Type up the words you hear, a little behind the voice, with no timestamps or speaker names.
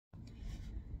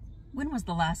When was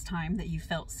the last time that you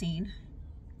felt seen?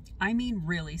 I mean,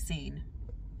 really seen.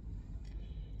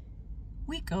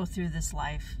 We go through this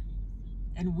life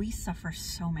and we suffer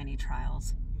so many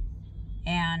trials,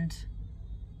 and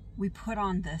we put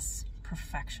on this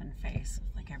perfection face,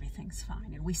 like everything's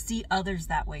fine. And we see others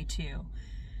that way too,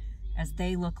 as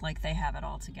they look like they have it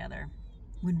all together,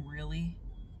 when really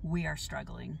we are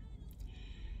struggling.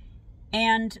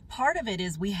 And part of it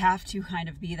is we have to kind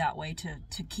of be that way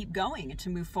to keep going and to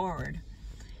move forward.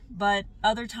 But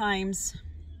other times,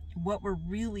 what we're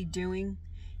really doing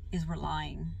is we're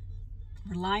lying.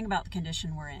 We're lying about the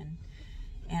condition we're in,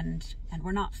 and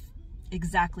we're not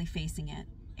exactly facing it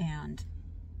and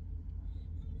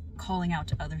calling out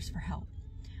to others for help,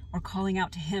 or calling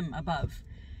out to Him above,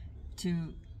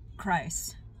 to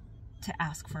Christ, to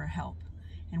ask for help.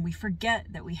 And we forget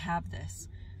that we have this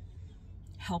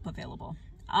help available.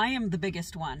 I am the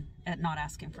biggest one at not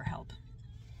asking for help.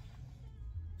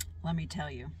 Let me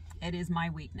tell you, it is my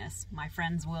weakness. My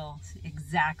friends will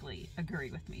exactly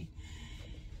agree with me.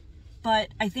 But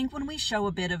I think when we show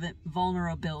a bit of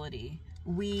vulnerability,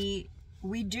 we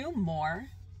do more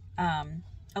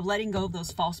of letting go of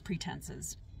those false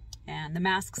pretenses and the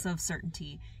masks of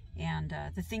certainty and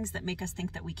the things that make us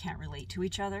think that we can't relate to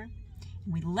each other.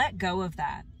 We let go of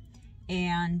that.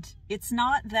 And it's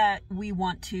not that we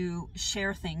want to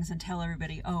share things and tell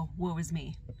everybody, oh, woe is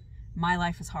me. My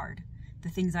life is hard. The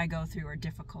things I go through are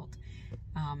difficult.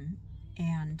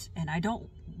 And I don't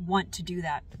want to do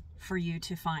that for you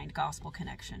to find gospel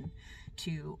connection,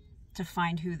 to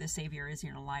find who the Savior is in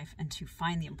your life, and to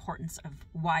find the importance of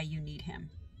why you need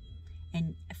Him.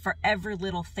 And for every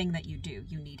little thing that you do,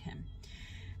 you need Him.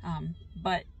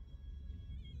 But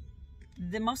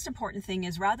the most important thing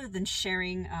is, rather than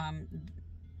sharing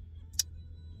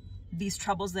these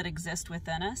troubles that exist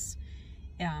within us,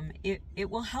 it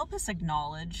will help us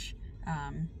acknowledge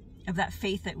of that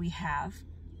faith that we have,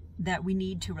 that we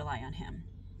need to rely on Him.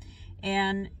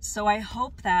 And so I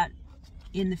hope that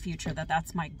in the future,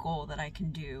 that's my goal that I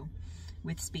can do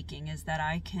with speaking, is that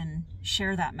I can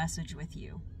share that message with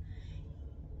you.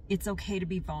 It's okay to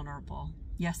be vulnerable,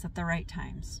 yes, at the right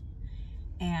times.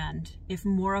 And if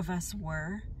more of us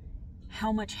were,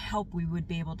 how much help we would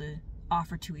be able to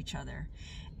offer to each other.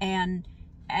 And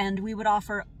we would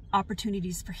offer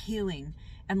opportunities for healing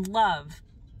and love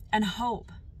and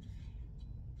hope.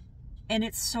 And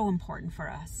it's so important for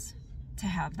us to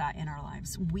have that in our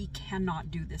lives. We cannot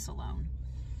do this alone.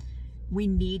 We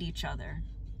need each other.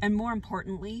 And more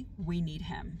importantly, we need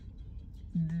Him.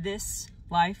 This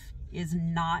life is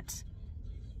not,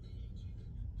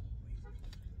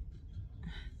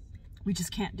 we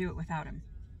just can't do it without Him.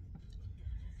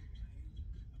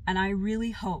 And I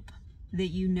really hope that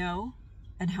you know,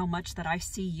 and how much that I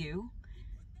see you,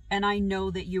 and I know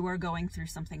that you are going through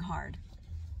something hard,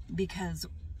 because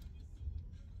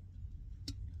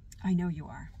I know you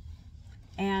are.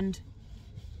 And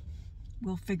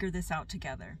we'll figure this out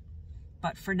together.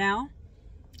 But for now,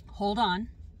 hold on,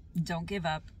 don't give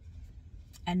up,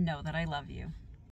 and know that I love you.